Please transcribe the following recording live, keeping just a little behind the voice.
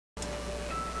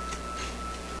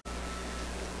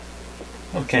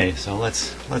Okay, so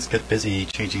let's get busy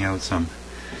changing out some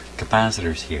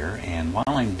capacitors here, and while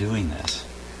I'm doing this,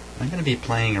 I'm going to be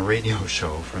playing a radio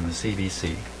show from the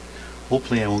CBC.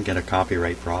 Hopefully I won't get a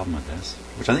copyright problem with this,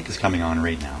 which I think is coming on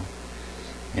right now.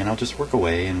 And I'll just work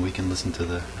away and we can listen to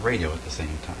the radio at the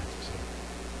same time.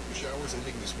 So. Showers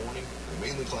ending this morning,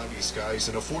 mainly cloudy skies,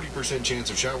 and a 40% chance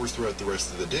of showers throughout the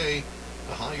rest of the day,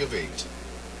 a high of 8.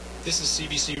 This is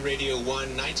CBC Radio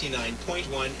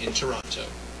 199.1 in Toronto.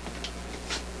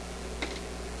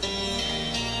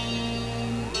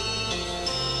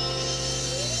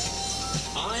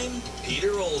 I'm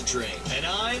Peter Oldring. And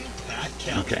I'm Pat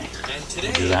Kelly. Okay, and today,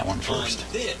 we'll do that one first.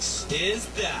 On This Is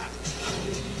That,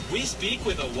 we speak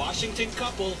with a Washington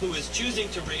couple who is choosing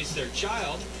to raise their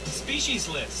child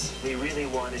speciesless. We really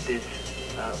wanted this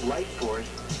life force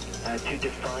to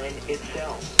define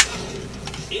itself.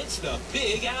 It's the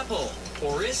Big Apple,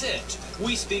 or is it?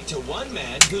 We speak to one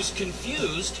man who's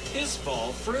confused his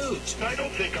fall fruit. I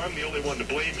don't think I'm the only one to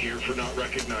blame here for not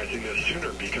recognizing this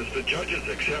sooner, because the judges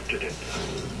accepted it.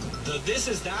 The This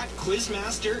Is That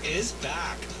Quizmaster is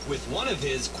back with one of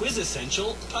his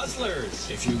Quiz-Essential puzzlers.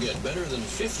 If you get better than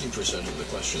 50% of the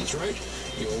questions right,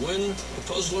 you'll win the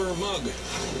Puzzler mug.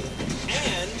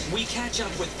 And we catch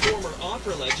up with former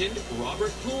opera legend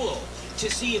Robert Poole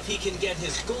to see if he can get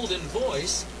his golden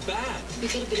voice back.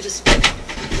 We've got a bit of a split,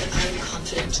 but I'm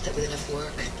confident that with enough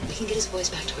work, we can get his voice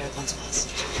back to where it once was.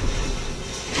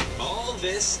 All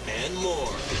this and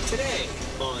more today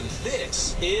on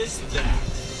This Is That.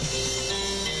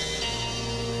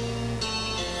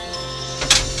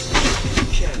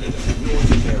 Canada,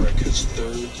 North America's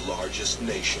third largest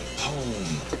nation,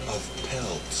 home of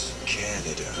pelts.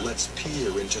 Canada. Let's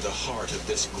peer into the heart of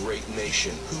this great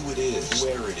nation, who it is,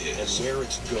 where it is, and where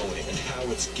it's going, and how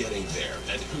it's getting there,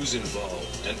 and who's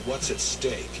involved, and what's at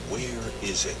stake. Where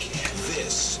is it?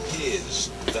 This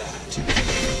is that.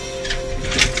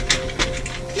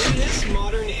 In this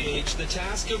modern age, the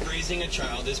task of raising a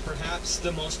child is perhaps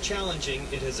the most challenging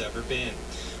it has ever been.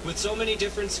 With so many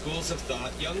different schools of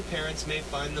thought, young parents may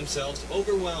find themselves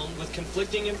overwhelmed with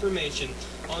conflicting information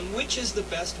on which is the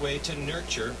best way to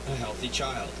nurture a healthy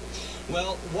child.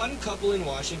 Well, one couple in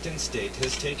Washington state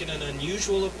has taken an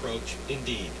unusual approach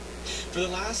indeed. For the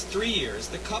last 3 years,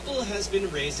 the couple has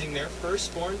been raising their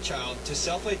firstborn child to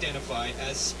self-identify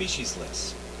as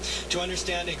speciesless. To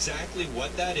understand exactly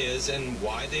what that is and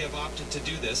why they have opted to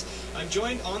do this, I'm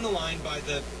joined on the line by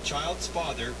the child's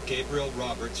father, Gabriel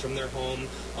Roberts, from their home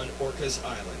on Orcas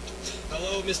Island.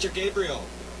 Hello, Mr. Gabriel.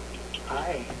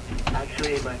 Hi.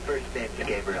 Actually, my first name's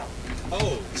Gabriel.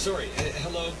 Oh, sorry.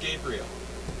 Hello, Gabriel.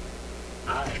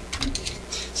 Hi.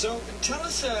 So, tell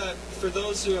us, for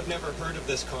those who have never heard of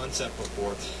this concept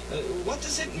before, what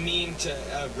does it mean to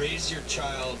raise your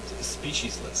child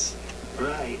speciesless?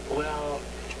 Right. Well,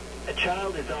 a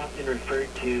child is often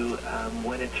referred to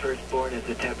when it's first born as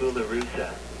a tabula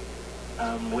rasa,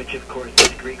 which of course is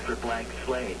Greek for blank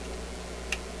slate.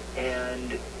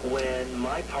 And when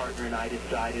my partner and I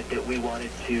decided that we wanted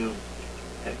to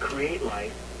create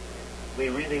life, we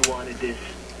really wanted this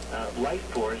life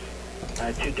force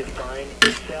to define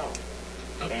itself.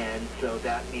 And so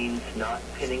that means not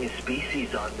pinning a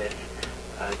species on this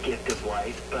gift of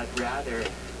life, but rather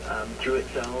through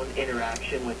its own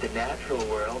interaction with the natural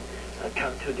world,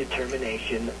 come to a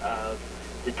determination of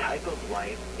the type of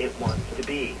life it wants to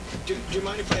be. Do you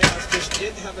mind if I ask, does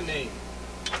it have a name?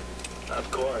 Of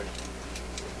course.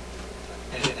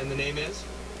 And the name is?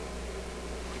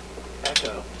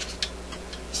 Echo.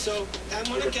 So, I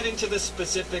want to get into the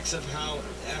specifics of how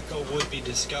Echo would be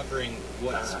discovering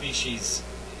what species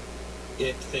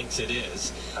it thinks it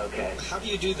is. Okay. How do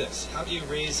you do this? How do you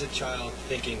raise a child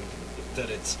thinking that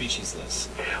it's speciesless?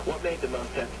 What made the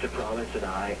most sense to Promise and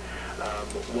I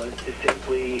was to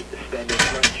simply spend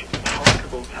as much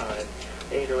possible time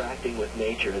interacting with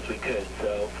nature as we could.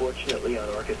 So fortunately on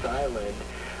Orcas Island,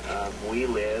 we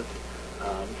live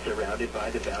surrounded by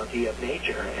the bounty of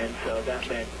nature. And so that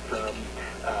meant from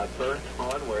birth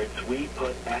onwards, we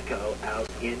put Echo out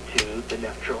into the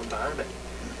natural environment.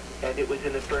 And it was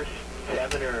in the first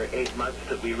 7 or 8 months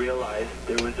that we realized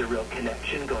there was a real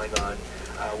connection going on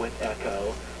with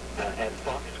Echo and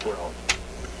fox squirrels.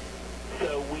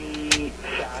 So we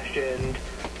fashioned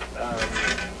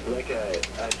like a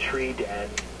tree den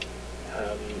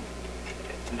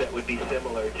that would be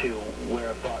similar to where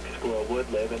a fox squirrel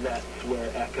would live, and that's where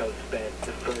Echo spent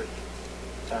the first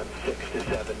 6 to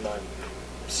 7 months.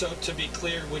 So to be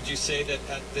clear, would you say that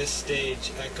at this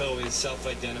stage Echo is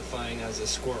self-identifying as a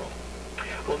squirrel?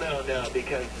 Well, no,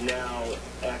 because now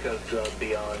Echo's grown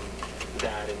beyond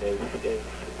that and is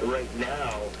right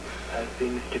now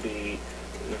seems to be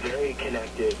very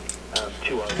connected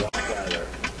to our Rottweiler.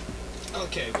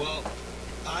 Okay, well,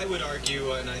 I would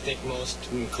argue, and I think most,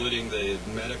 including the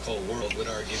medical world, would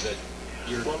argue that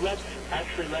you're... Well, let's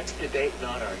debate,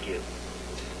 not argue.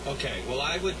 Okay, well,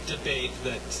 I would debate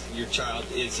that your child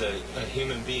is a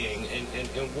human being,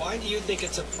 and why do you think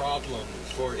it's a problem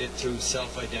for it to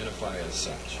self-identify as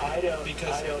such? I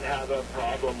don't have a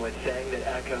problem with saying that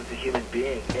Echo's a human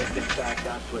being, if in fact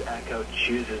that's what Echo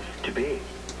chooses to be.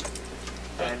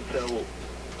 And so...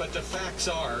 But the facts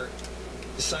are,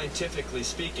 scientifically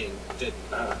speaking, that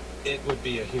it would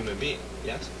be a human being,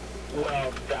 yes?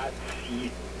 Well, that's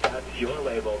your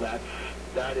label. That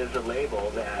is a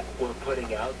label that we're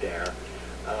putting out there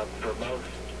for most,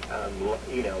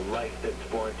 life that's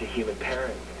born to human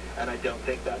parents, and I don't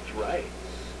think that's right.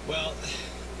 Well,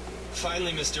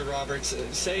 finally, Mr. Roberts,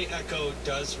 say Echo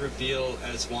does reveal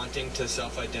as wanting to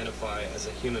self-identify as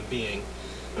a human being.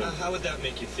 How would that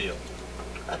make you feel?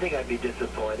 I think I'd be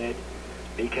disappointed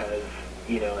because,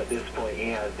 at this point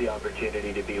he has the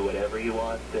opportunity to be whatever he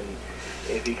wants, and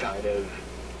if he kind of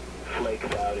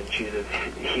flakes out and chooses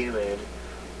human,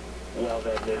 well,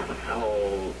 then this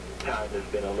whole time has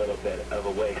been a little bit of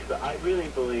a waste. But I really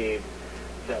believe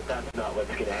that that's not what's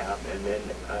going to happen.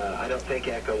 And I don't think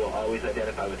Echo will always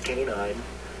identify with canines,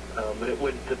 but it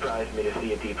wouldn't surprise me to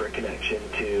see a deeper connection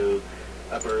to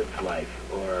a bird's life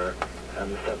or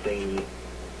something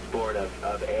born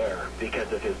of air because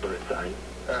of his birth sign,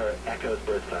 or Echo's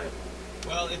birth sign.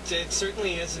 Well, it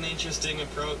certainly is an interesting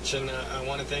approach, and I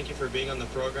want to thank you for being on the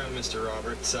program, Mr.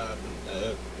 Roberts.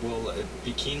 We'll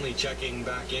be keenly checking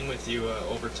back in with you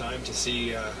over time to see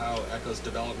how Echo's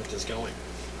development is going.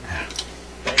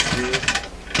 Thank you.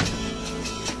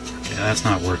 Yeah, that's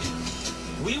not working.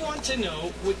 We want to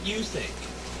know what you think.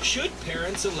 Should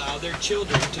parents allow their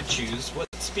children to choose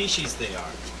what species they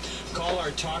are? Call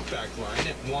our talkback line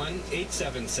at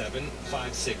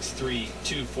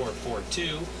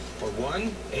 1-877-563-2442 or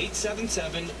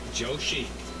 1-877-JOE-CHIC.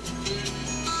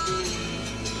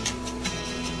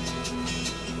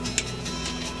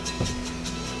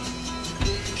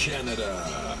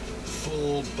 Canada,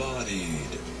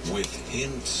 full-bodied with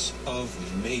hints of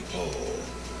maple.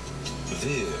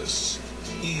 This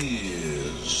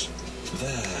is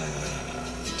that.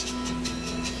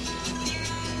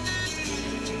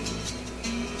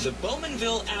 The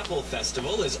Bowmanville Apple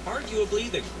Festival is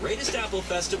arguably the greatest apple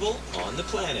festival on the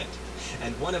planet.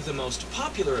 And one of the most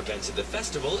popular events at the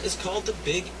festival is called the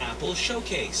Big Apple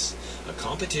Showcase, a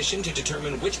competition to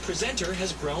determine which presenter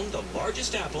has grown the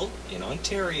largest apple in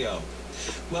Ontario.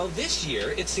 Well, this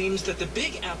year it seems that the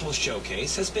Big Apple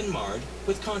Showcase has been marred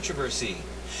with controversy.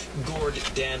 Gord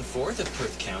Danforth of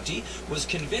Perth County was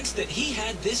convinced that he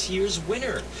had this year's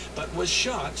winner, but was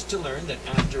shocked to learn that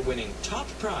after winning top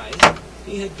prize,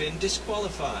 he had been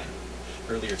disqualified.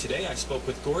 Earlier today, I spoke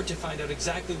with Gord to find out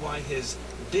exactly why his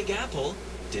Big Apple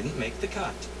didn't make the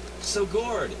cut. So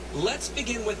Gord, let's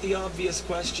begin with the obvious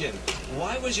question.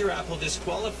 Why was your apple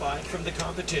disqualified from the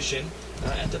competition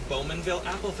at the Bowmanville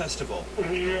Apple Festival?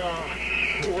 Yeah,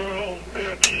 well,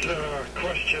 it's a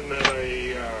question that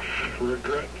I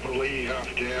regretfully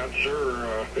have to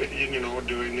answer,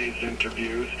 doing these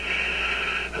interviews.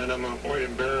 And I'm quite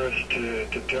embarrassed to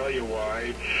tell you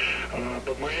why.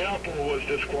 But my apple was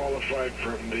disqualified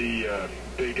from the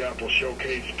Big Apple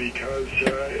Showcase because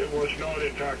it was not,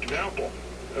 in fact, an apple.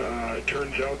 It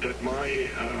turns out that my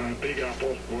Big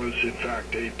Apple was, in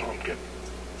fact, a pumpkin.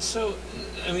 So,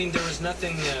 I mean, there was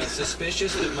nothing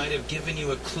suspicious that might have given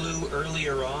you a clue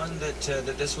earlier on that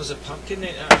this was a pumpkin?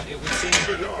 It would seem...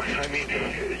 No, I mean,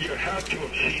 you had to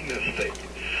have seen this thing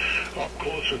up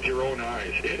close with your own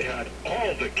eyes. It had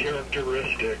all the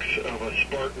characteristics of a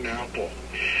Spartan apple.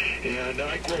 And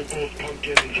I grow both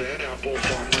pumpkins and apples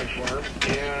on my farm.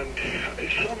 And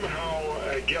somehow,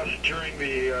 I guess, during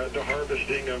the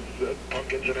harvesting of the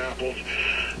pumpkins and apples,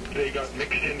 they got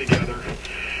mixed in together.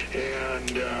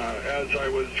 And as I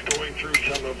was going through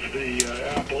some of the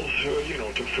apples,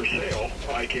 for sale,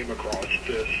 I came across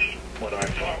this, what I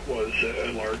thought was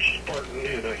a large Spartan,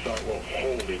 and I thought, well,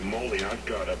 holy moly, I've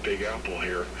got a big apple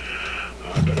here.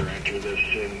 I better enter this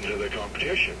into the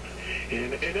competition.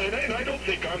 And I don't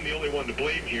think I'm the only one to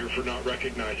blame here for not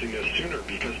recognizing this sooner,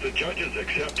 because the judges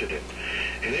accepted it.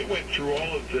 And it went through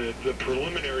all of the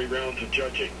preliminary rounds of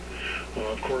judging.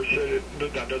 Of course,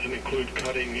 that doesn't include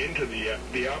cutting into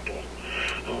the apple.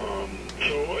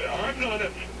 So I'm not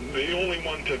the only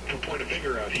one to point a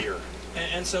finger at here.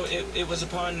 And so it was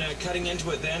upon cutting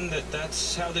into it then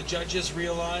that's how the judges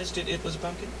realized it was a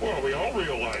pumpkin? Well, we all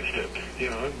realized it.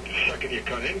 The second you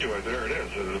cut into it, there it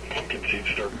is. The pumpkin seeds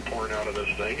start pouring out of this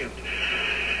thing. And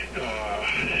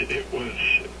It was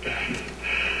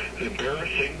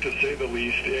embarrassing, to say the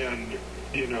least, and,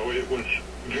 you know, it was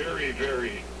very,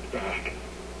 very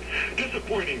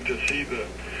disappointing to see the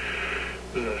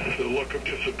look of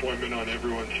disappointment on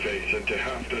everyone's face, and to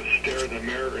have to stare the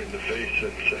mirror in the face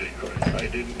and say, I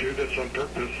didn't do this on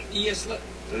purpose. Yes,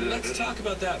 let's talk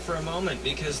about that for a moment,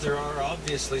 because there are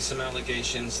obviously some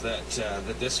allegations that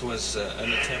this was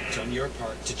an attempt on your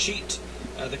part to cheat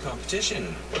the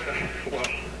competition. Well,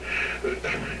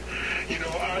 you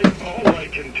know, all I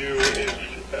can do is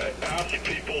ask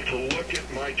people to look at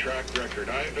my track record.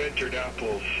 I've entered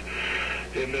apples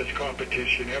in this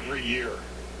competition every year,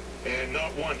 and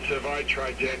not once have I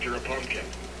tried to enter a pumpkin.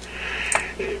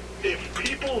 If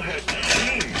people had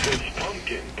seen this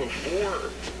pumpkin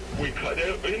before we cut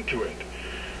into it,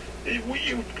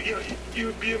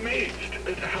 you'd be amazed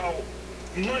at how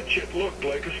much it looked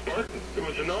like a Spartan. It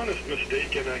was an honest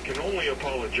mistake, and I can only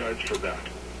apologize for that.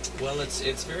 Well,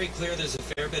 it's very clear there's a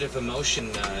fair bit of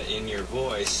emotion in your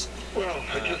voice. Well,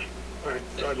 I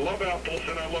love apples,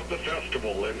 and I love the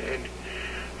festival, and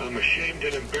I'm ashamed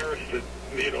and embarrassed that,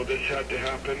 you know, this had to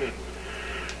happen,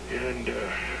 and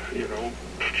you know,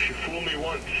 you fool me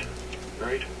once,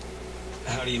 right?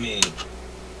 How do you mean?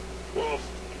 Well,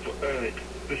 the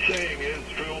saying is,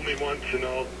 fool me once, and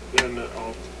I'll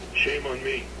shame on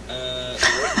me.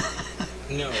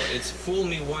 No, it's fool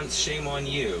me once, shame on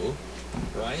you,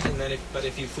 right? And then but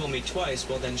if you fool me twice,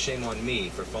 well, then shame on me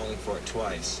for falling for it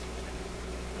twice.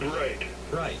 Right.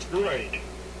 Right. Right.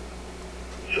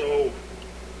 So,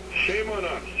 shame on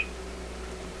us.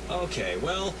 Okay,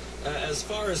 well, as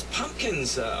far as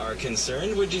pumpkins are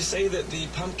concerned, would you say that the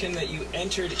pumpkin that you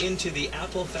entered into the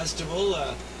Apple Festival,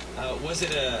 was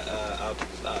it a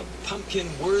pumpkin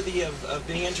worthy of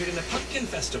being entered in a pumpkin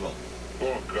festival?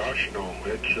 Oh, gosh, no.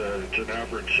 It's an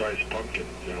average-sized pumpkin,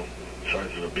 you know,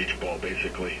 size of a beach ball,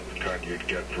 basically. The kind you'd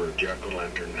get for a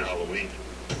jack-o'-lantern Halloween.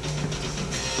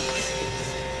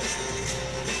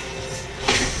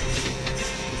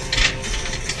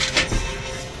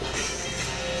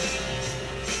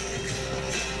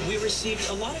 We received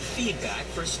a lot of feedback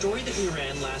for a story that we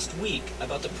ran last week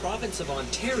about the province of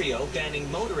Ontario banning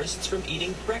motorists from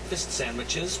eating breakfast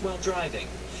sandwiches while driving.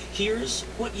 Here's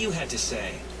what you had to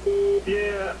say.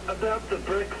 Yeah, about the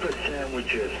breakfast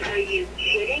sandwiches. Are you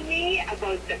kidding me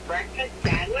about the breakfast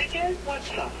sandwiches?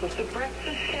 What's up with the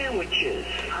breakfast sandwiches?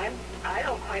 I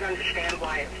don't quite understand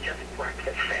why it's just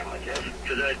breakfast sandwiches.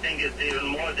 Because I think it's even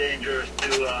more dangerous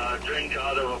to drink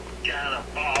out of a can of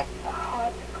pop.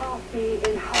 Hot coffee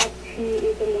and hot tea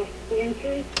is enough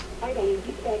danger. I don't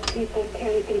expect people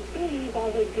can consume while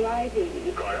they're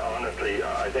driving. Quite honestly,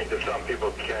 I think that some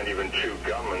people can't even chew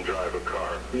gum and drive a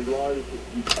car. These laws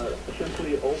are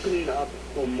simply opening up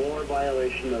for more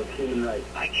violation of human rights.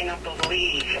 I cannot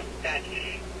believe that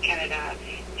Canada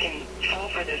can fall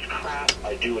for this crap.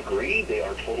 I do agree. They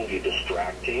are totally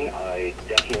distracting. I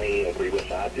definitely agree with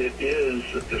that. It is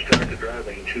distracted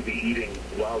driving to be eating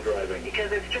while driving.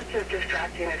 Because it's just as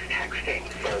distracting as texting.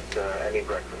 But any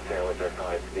breakfast sandwich I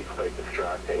find to be quite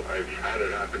distracting. I've had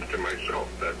it happen to myself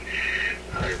that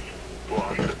I've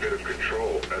lost a bit of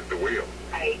control at the wheel.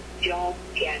 I don't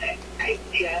get it. I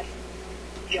just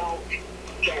don't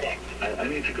get it. I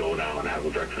need to go now and have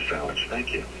a breakfast sandwich.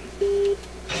 Thank you.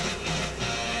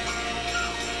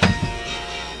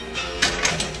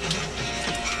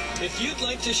 If you'd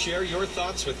like to share your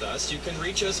thoughts with us, you can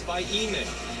reach us by email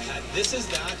at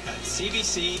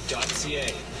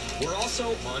thististhat@cbc.ca. We're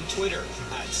also on Twitter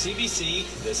at CBC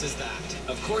This Is That.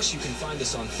 Of course, you can find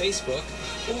us on Facebook,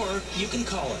 or you can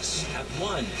call us at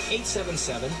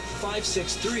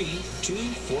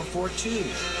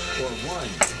 1-877-563-2442 or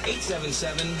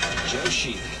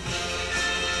 1-877-JOE-SHEEP.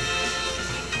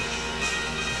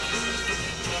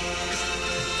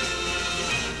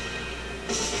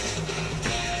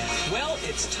 Well,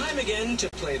 it's time again to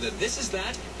play the This Is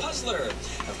That Puzzler.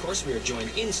 Of course, we are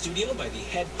joined in studio by the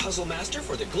head puzzle master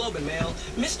for the Globe and Mail,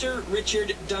 Mr.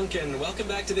 Richard Duncan. Welcome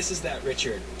back to This Is That,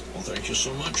 Richard. Well, thank you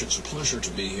so much. It's a pleasure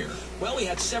to be here. Well, we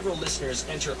had several listeners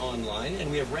enter online, and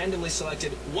we have randomly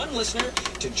selected one listener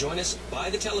to join us by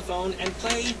the telephone and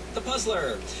play the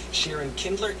puzzler. Sharon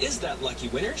Kindler is that lucky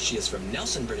winner. She is from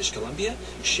Nelson, British Columbia.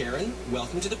 Sharon,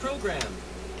 welcome to the program.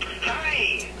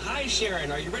 Hi. Hi,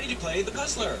 Sharon. Are you ready to play the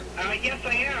puzzler? Yes,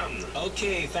 I am.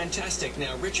 Okay, fantastic.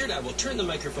 Now, Richard, I will turn the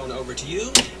microphone over to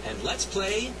you, and let's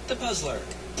play the puzzler.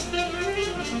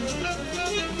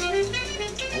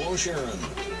 Hello, Sharon.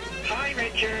 Hi,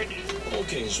 Richard.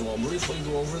 Okay, so I'll briefly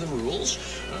go over the rules.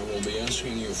 I will be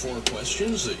asking you 4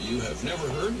 questions that you have never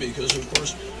heard because, of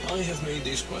course, I have made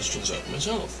these questions up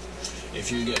myself.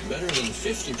 If you get better than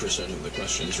 50% of the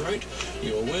questions right,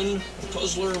 you'll win a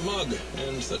Puzzler mug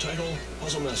and the title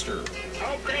Puzzle Master.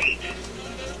 Oh, great.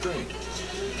 Great.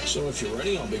 So if you're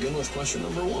ready, I'll begin with question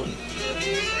number 1.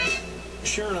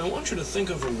 Sharon, I want you to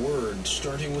think of a word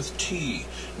starting with T.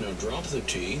 Now drop the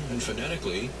T, and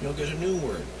phonetically, you'll get a new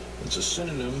word. It's a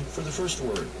synonym for the first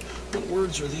word. What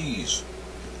words are these?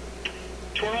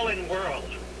 Twirl and whirl.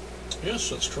 Yes,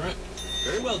 that's correct.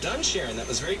 Very well done, Sharon. That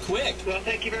was very quick. Well,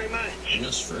 thank you very much.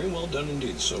 Yes, very well done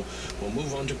indeed. So we'll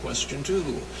move on to question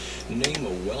 2. Name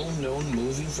a well-known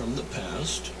movie from the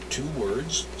past. 2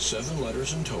 words, 7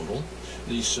 letters in total.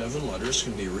 These 7 letters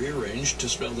can be rearranged to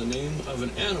spell the name of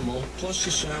an animal plus the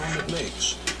sound it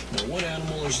makes. Now, what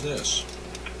animal is this?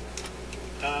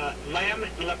 Lamb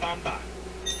La Bamba.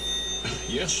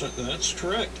 Yes, that's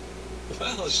correct.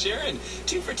 Well, Sharon,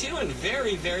 2 for 2 and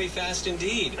very, very fast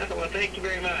indeed. Well, thank you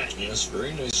very much. Yes,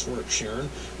 very nice work, Sharon.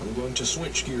 I'm going to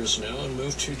switch gears now and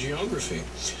move to geography.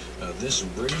 This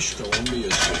British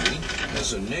Columbia city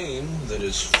has a name that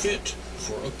is fit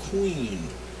for a queen.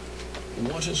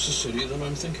 What is the city that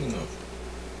I'm thinking of?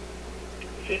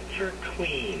 Fit for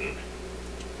queen.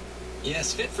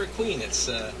 Yes, fit for queen. It's,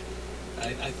 I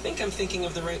think I'm thinking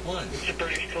of the right one. It's a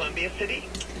British Columbia city?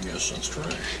 Yes, that's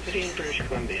correct. City in British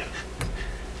Columbia.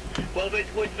 Well, but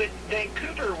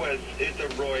Vancouver is a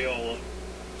royal,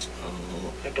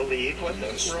 I believe. Wasn't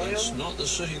it royal? That's not the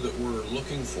city that we're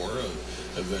looking for.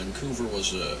 Vancouver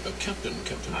was a captain,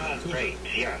 Captain Vancouver. Right,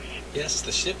 yes. Yes,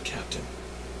 the ship captain.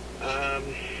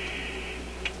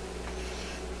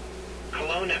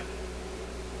 Kelowna.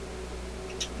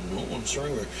 No, I'm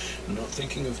sorry, we're not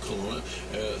thinking of Kelowna.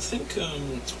 Think a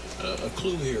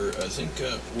clue here. I think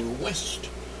we're west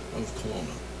of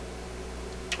Kelowna.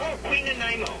 Oh, Queen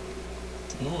Nanaimo.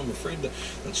 No, I'm afraid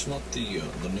that's not the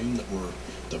name that we're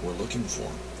looking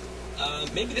for.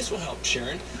 Maybe this will help,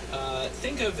 Sharon.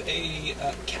 Think of a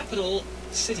capital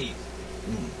city.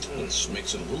 This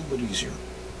makes it a little bit easier.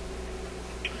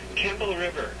 Campbell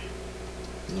River.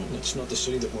 No, that's not the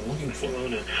city that we're looking for.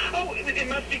 Kelowna. Oh, it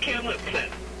must be Kamloops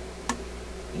then.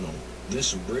 No.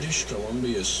 This British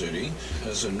Columbia city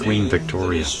has a Queen name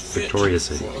Victoria. that is fit Victoria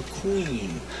City. for a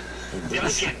queen.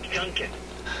 Duncan.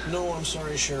 No, I'm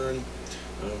sorry, Sharon.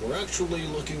 We're actually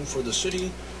looking for the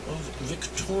city of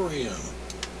Victoria.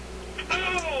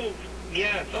 Oh,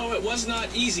 yes. Oh, it was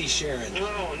not easy, Sharon.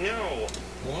 Oh, no.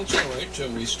 Well, that's all right.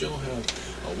 We still have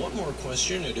one more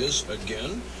question. It is,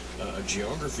 again, a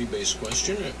geography-based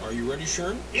question. Are you ready,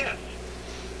 Sharon? Yes.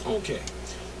 Okay.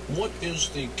 What is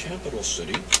the capital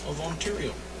city of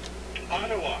Ontario?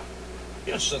 Ottawa.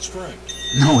 Yes, that's correct.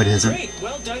 No, it isn't. Great.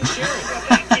 Well done, Sharon.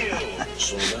 Thank you.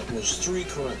 So that was 3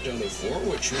 correct out of 4,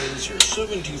 which means you're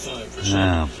 75%.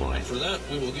 Oh, boy. And for that,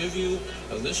 we will give you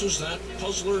This Is That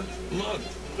Puzzler mug.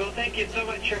 Well, thank you so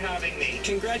much for having me.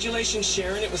 Congratulations,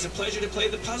 Sharon. It was a pleasure to play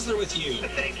the puzzler with you.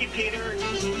 Thank you, Peter.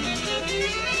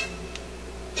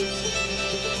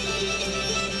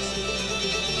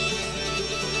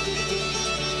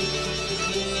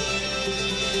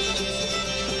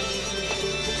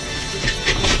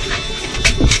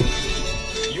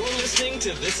 Listening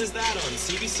to This Is That on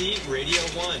CBC Radio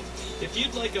 1. If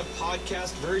you'd like a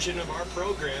podcast version of our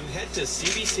program, head to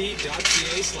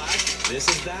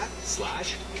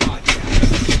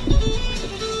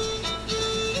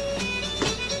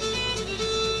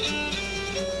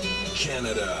cbc.ca/thisisthat/podcast.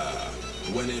 Canada.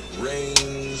 When it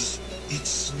rains, it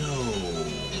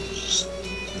snows.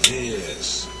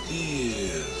 This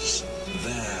is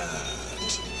that.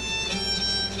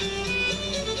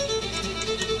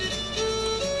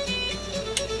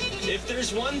 If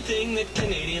there's one thing that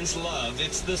Canadians love,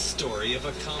 it's the story of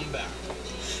a comeback.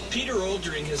 Peter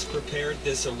Oldring has prepared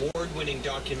this award-winning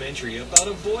documentary about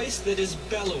a voice that is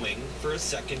bellowing for a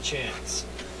second chance.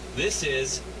 This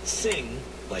is Sing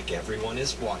Like Everyone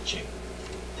Is Watching.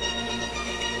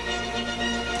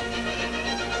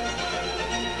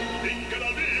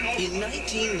 In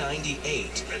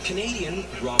 1998, Canadian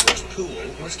Robert Poole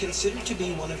was considered to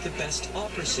be one of the best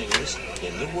opera singers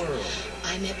in the world.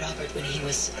 I met Robert when he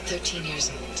was 13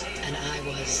 years old, and I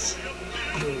was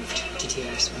moved to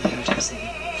tears when I heard him sing.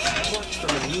 Plucked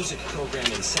from a music program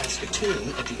in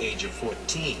Saskatoon at the age of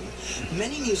 14,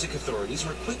 many music authorities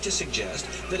were quick to suggest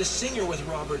that a singer with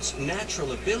Robert's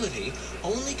natural ability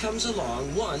only comes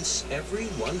along once every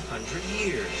 100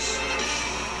 years.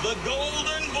 The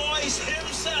golden voice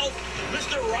himself,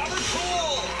 Mr. Robert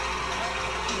Poole.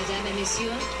 Mesdames et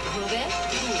messieurs, Robert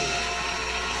Poole.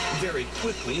 Very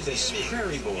quickly, this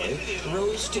prairie boy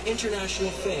rose to international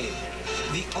fame.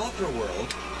 The opera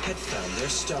world had found their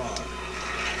star.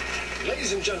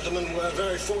 Ladies and gentlemen, we're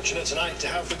very fortunate tonight to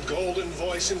have the golden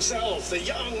voice himself, the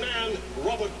young man,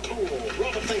 Robert Poole.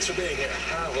 Robert, thanks for being here.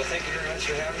 Well, thank you very much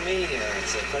for having me.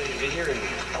 It's a pleasure to be here in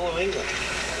Hello, England.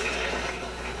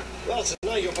 Well,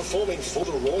 tonight you're performing for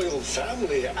the royal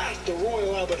family at the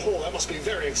Royal Albert Hall. That must be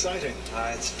very exciting.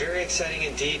 It's very exciting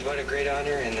indeed. What a great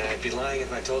honor, and I'd be lying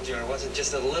if I told you I wasn't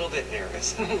just a little bit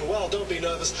nervous. Well, don't be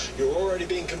nervous. You're already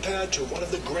being compared to one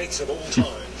of the greats of all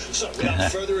time. So,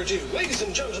 without further ado, ladies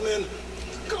and gentlemen,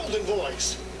 golden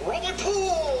voice, Robert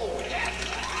Poole!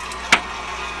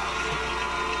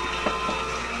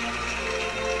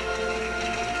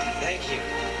 Thank you.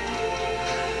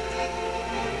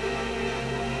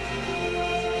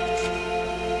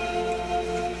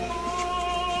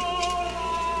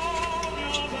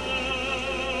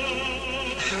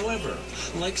 However,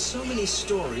 like so many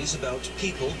stories about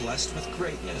people blessed with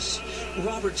greatness,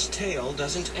 Robert's tale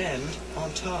doesn't end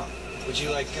on top. Would you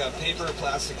like paper or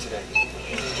plastic today?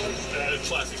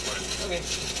 Plastic's fine. Okay.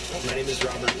 Well, my name is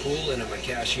Robert Poole, and I'm a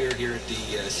cashier here at the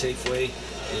Safeway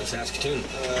in Saskatoon.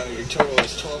 Your total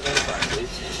is $12.95, please.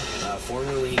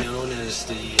 Formerly known as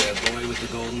the boy with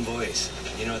the golden voice.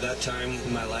 You know, at that time,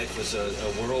 my life was a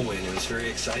whirlwind. It was very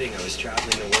exciting. I was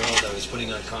traveling the world. I was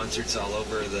putting on concerts all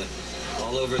over the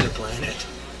planet.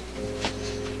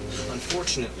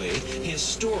 Unfortunately, his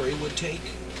story would take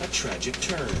a tragic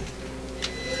turn.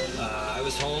 I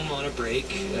was home on a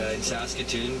break in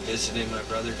Saskatoon visiting my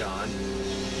brother Don,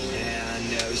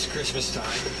 and it was Christmas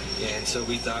time, and so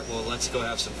we thought, well, let's go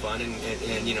have some fun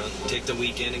and you know, take the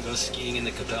weekend and go skiing in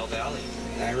the Capel Valley.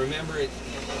 I remember it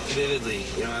vividly.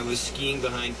 You know, I was skiing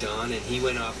behind Don, and he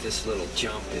went off this little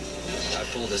jump, and I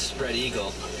pulled a spread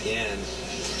eagle, and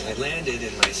I landed,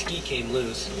 and my ski came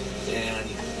loose, and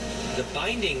the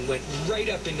binding went right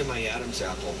up into my Adam's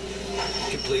apple.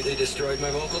 Completely destroyed my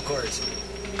vocal cords.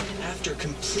 After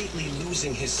completely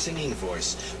losing his singing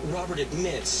voice, Robert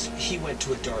admits he went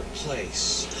to a dark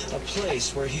place, a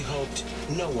place where he hoped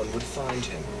no one would find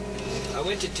him. I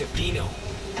went to Tofino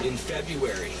in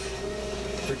February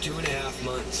for 2.5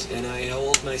 months, and I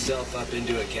holed myself up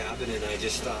into a cabin, and I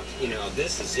just thought, you know,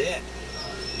 this is it.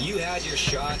 You had your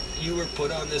shot, you were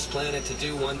put on this planet to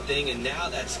do one thing, and now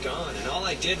that's gone. And all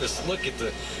I did was look at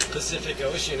the Pacific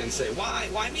Ocean and say,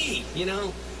 why me, you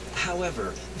know?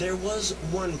 However, there was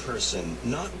one person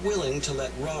not willing to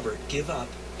let Robert give up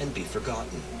and be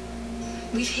forgotten.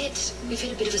 We've hit a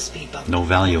bit of a speed bump. No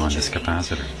value on this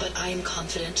capacitor. But I am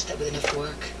confident that with enough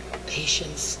work,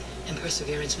 patience, and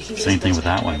perseverance, we can get Same thing with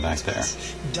that one back there.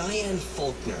 Diane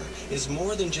Faulkner is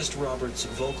more than just Robert's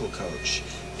vocal coach.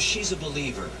 She's a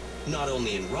believer, not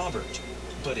only in Robert,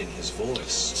 but in his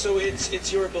voice. So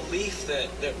it's your belief that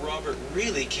Robert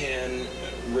really can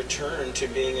return to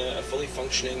being a fully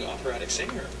functioning operatic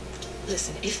singer?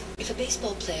 Listen, if a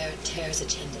baseball player tears a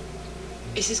tendon,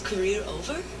 is his career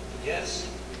over? Yes.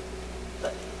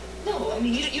 But no, I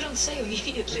mean, you don't say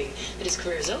immediately that his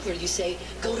career is over. You say,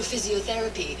 go to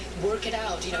physiotherapy, work it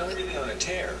out, you know. Not really on a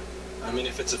tear. I mean,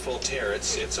 if it's a full tear,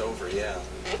 it's over, yeah.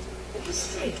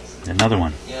 Another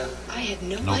one. Yeah. I had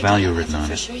no No idea value written that on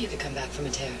for it. sure you could come back from a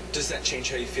tear. Does that change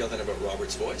how you feel then about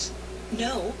Robert's voice?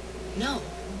 No.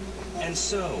 And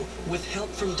so, with help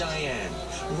from Diane,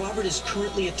 Robert is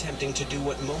currently attempting to do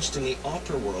what most in the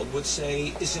opera world would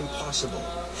say is impossible.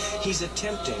 He's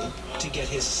attempting to get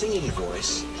his singing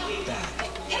voice back.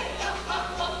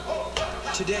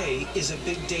 Today is a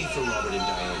big day for Robert and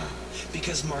Diane,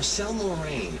 because Marcel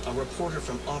Moraine, a reporter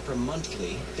from Opera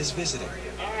Monthly, is visiting.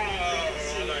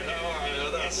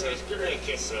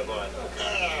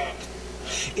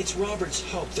 It's Robert's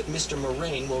hope that Mr.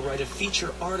 Moraine will write a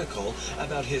feature article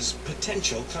about his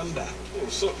potential comeback.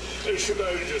 So, should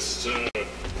I just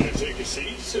take a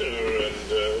seat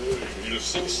and you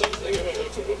sing something?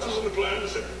 What's on the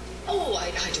plans? Oh,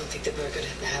 I don't think that we're going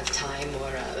to have time, or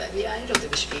I don't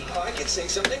think we should be. Oh, I could sing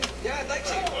something. Yeah, I'd like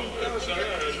to.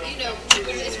 You know,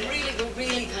 we're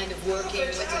really kind of working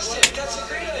with Fantastic. That's a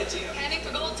great idea. Panning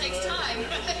for gold takes time.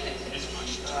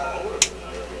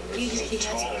 He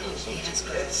has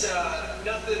growth. It's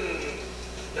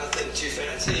nothing too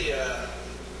fancy.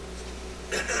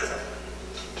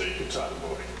 Take your time,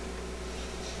 boy.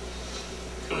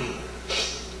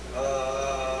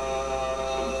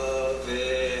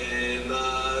 Ave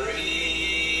Maria.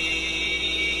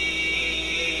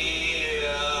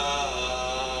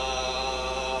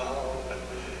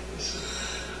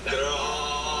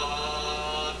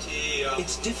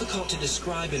 It's difficult to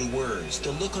describe in words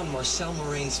the look on Marcel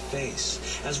Moraine's face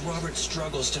as Robert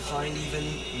struggles to find even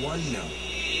one note.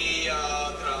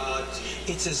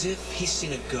 It's as if he's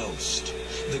seen a ghost.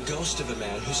 The ghost of a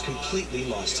man who's completely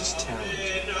lost his talent.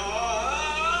 It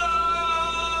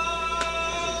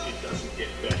doesn't get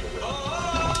better.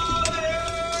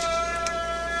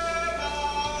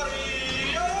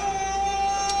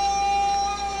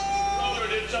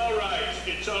 Robert, it's all right.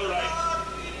 It's all right.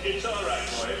 It's all right,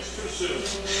 boy. It's too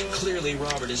soon. Clearly,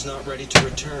 Robert is not ready to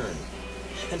return.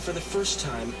 And for the first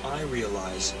time, I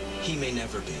realize he may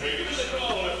never be. Hey, give us a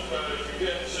call if you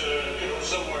get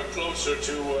somewhere closer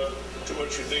to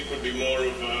what you think would be more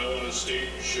of a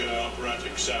stage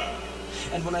operatic sound.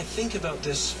 And when I think about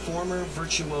this former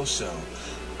virtuoso,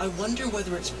 I wonder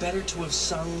whether it's better to have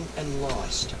sung and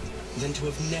lost than to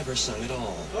have never sung at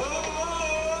all.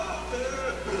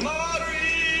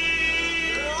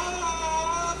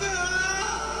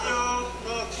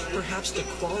 Perhaps the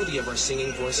quality of our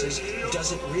singing voices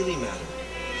doesn't really matter.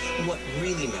 What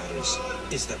really matters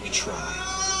is that we try.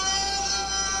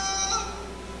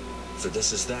 For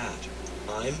This Is That,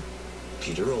 I'm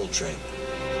Peter Oldring.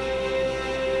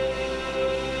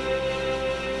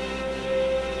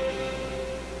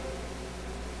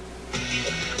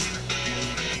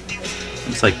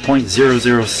 It's like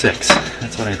 0.006.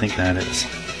 That's what I think that is.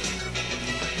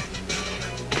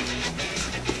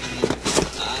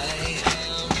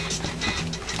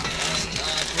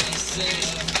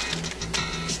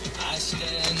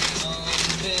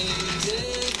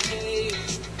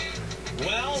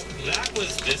 Well, that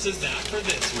was This Is That for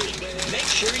this week. Make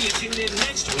sure you tune in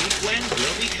next week when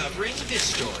we'll be covering this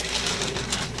story.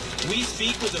 We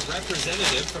speak with a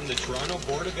representative from the Toronto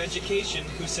Board of Education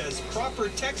who says proper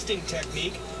texting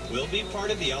technique will be part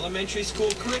of the elementary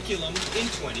school curriculum in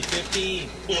 2015.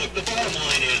 Look, the bottom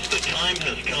line is the time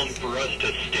has come for us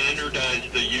to standardize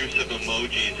the use of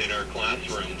emojis in our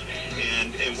classrooms,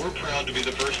 and we're proud to be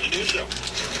the first to do so.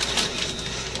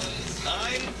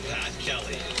 I'm Pat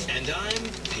Kelly. And I'm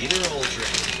Peter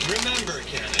Oldring. Remember,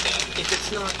 Canada, if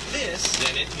it's not this,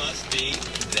 then it must be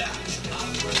that.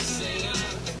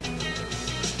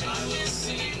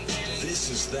 This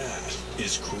Is That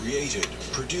is created,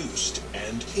 produced,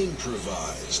 and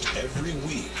improvised every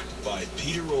week by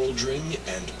Peter Oldring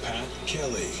and Pat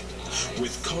Kelly,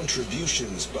 with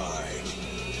contributions by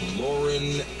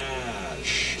Lauren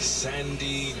Ash,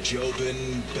 Sandy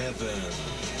Jobin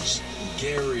Bevans,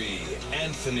 Gary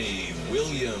Anthony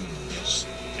Williams,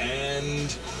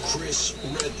 and Chris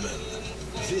Redman.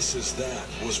 This Is That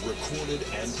was recorded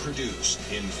and produced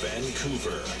in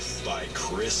Vancouver by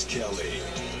Chris Kelly.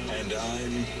 And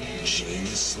I'm Gene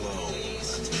Sloan.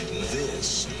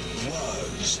 This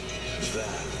was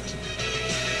That.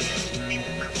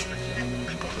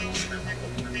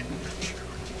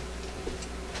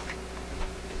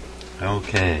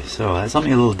 Okay, so that's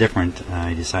something a little different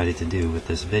I decided to do with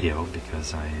this video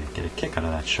because I get a kick out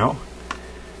of that show.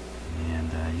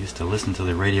 And I used to listen to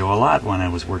the radio a lot when I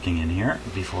was working in here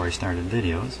before I started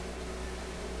videos.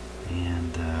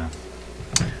 And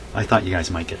I thought you guys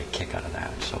might get a kick out of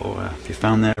that. So if you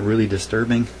found that really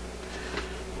disturbing,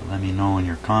 let me know in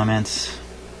your comments.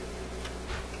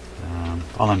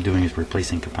 All I'm doing is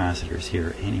replacing capacitors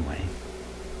here anyway.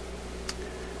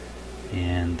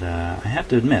 And I have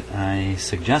to admit, I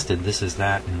suggested This Is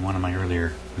That in one of my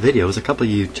earlier videos. A couple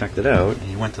of you checked it out, and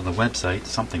you went to the website,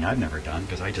 something I've never done,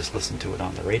 because I just listened to it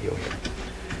on the radio here.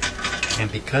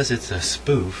 And because it's a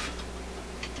spoof,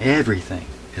 everything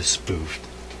is spoofed,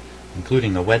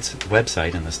 including the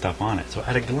website and the stuff on it. So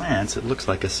at a glance, it looks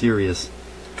like a serious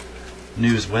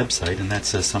news website, and that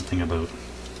says something about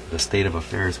the state of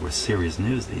affairs with serious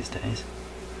news these days.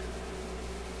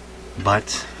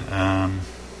 But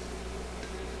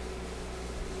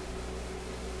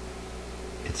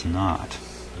it's not.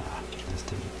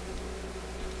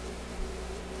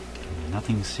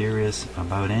 Nothing serious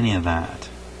about any of that.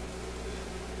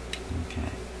 Okay.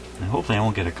 And hopefully I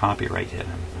won't get a copyright hit.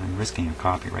 I'm risking a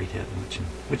copyright hit, in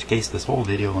which case this whole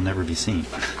video will never be seen.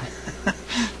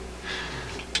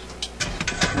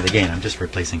 But again, I'm just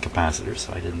replacing capacitors,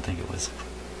 so I didn't think it was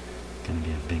going to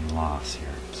be a big loss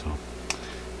here. So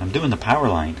I'm doing the power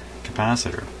line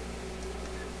capacitor.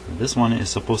 This one is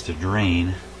supposed to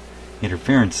drain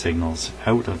interference signals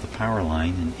out of the power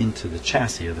line and into the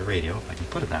chassis of the radio, if I can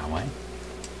put it that way,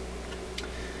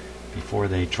 before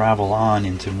they travel on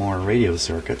into more radio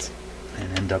circuits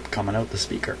and end up coming out the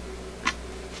speaker.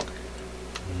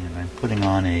 And I'm putting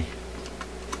on a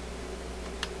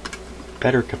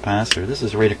better capacitor. This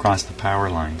is right across the power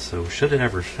line, so should it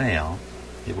ever fail,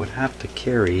 it would have to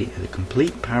carry the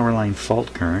complete power line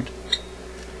fault current,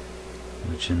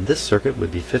 which in this circuit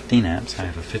would be 15 amps. I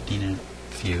have a 15 amp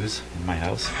fuse in my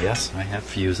house. Yes, I have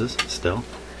fuses still.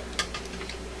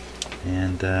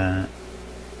 And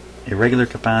a regular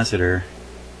capacitor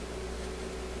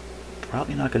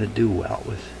probably not going to do well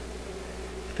with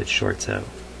if it shorts out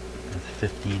with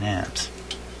 15 amps.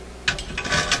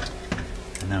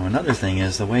 And now another thing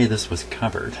is the way this was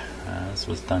covered. This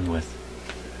was done with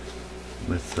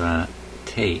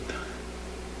tape.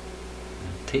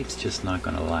 And tape's just not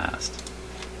going to last,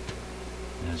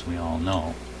 as we all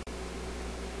know.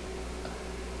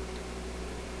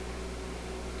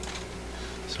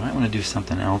 So I want to do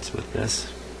something else with this.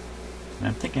 And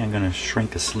I'm thinking I'm going to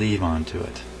shrink a sleeve onto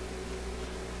it.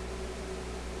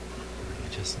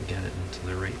 Just get it into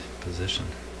the right position.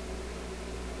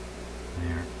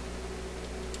 There.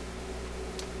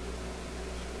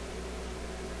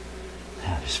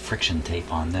 Ah, there's friction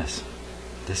tape on this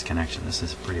connection. This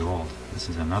is pretty old. This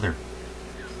is another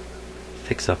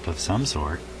fix-up of some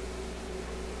sort.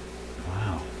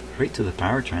 Wow, right to the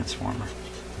power transformer.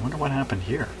 I wonder what happened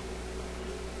here.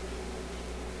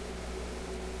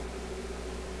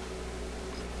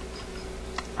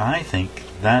 I think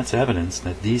that's evidence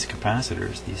that these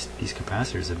capacitors, these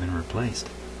capacitors have been replaced.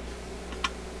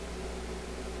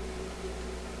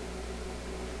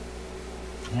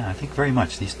 Yeah, I think very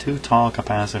much. These two tall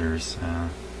capacitors,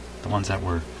 the ones that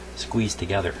were squeezed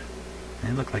together,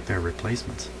 they look like they're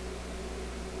replacements.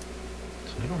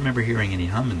 So I don't remember hearing any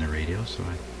hum in the radio, so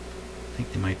I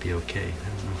think they might be okay. I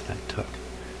don't know if that took.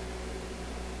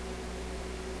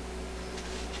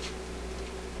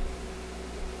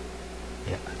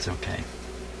 Yeah, it's okay.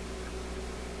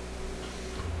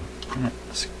 I'm going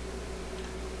to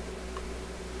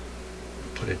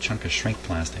put a chunk of shrink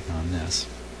plastic on this.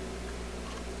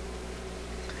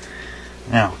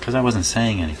 Now, because I wasn't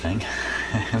saying anything,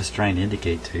 I was trying to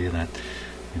indicate to you that,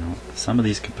 you know, some of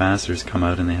these capacitors come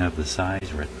out and they have the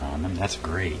size written on them. That's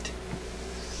great.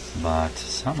 But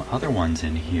some other ones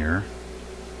in here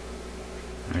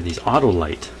are these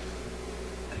Autolite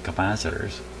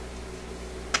capacitors.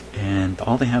 And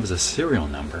all they have is a serial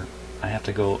number. I have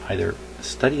to go either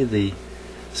study the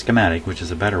schematic, which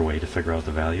is a better way to figure out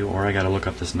the value, or I got to look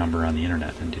up this number on the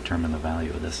internet and determine the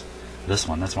value of this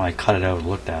one. That's why I cut it out,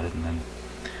 looked at it, and then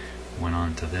went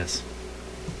on to this.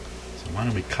 So why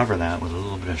don't we cover that with a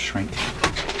little bit of shrink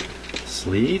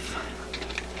sleeve.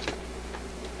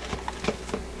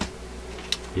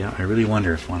 Yeah, I really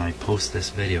wonder if when I post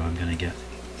this video I'm going to get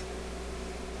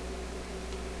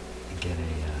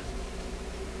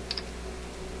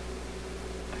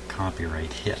a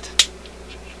copyright hit.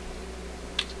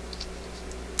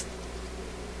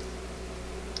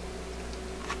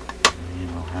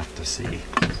 And we'll have to see.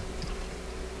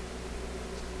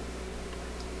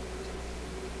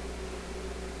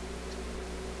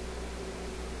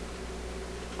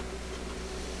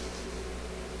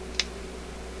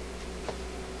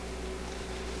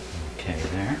 Okay,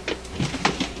 there.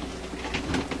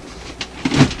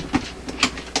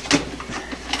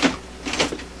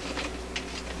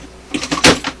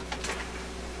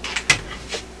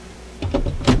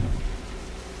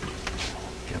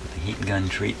 Get with the heat gun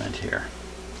treatment here.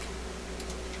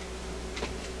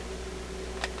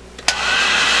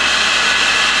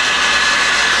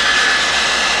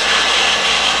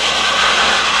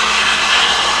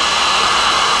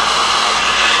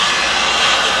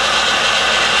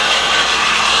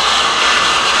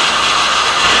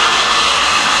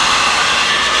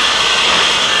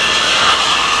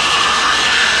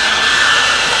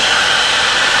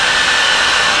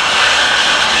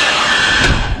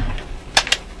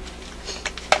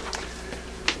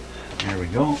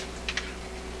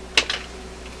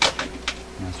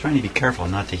 Trying to be careful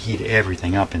not to heat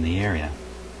everything up in the area.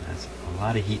 There's a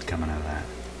lot of heat coming out of that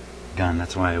gun.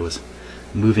 That's why I was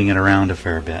moving it around a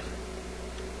fair bit.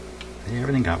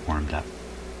 Everything got warmed up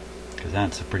because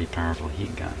that's a pretty powerful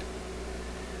heat gun.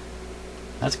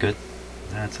 That's good.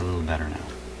 That's a little better now.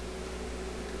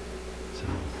 So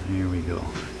here we go.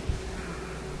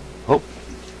 Oh,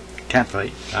 cat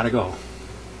fight. Gotta go.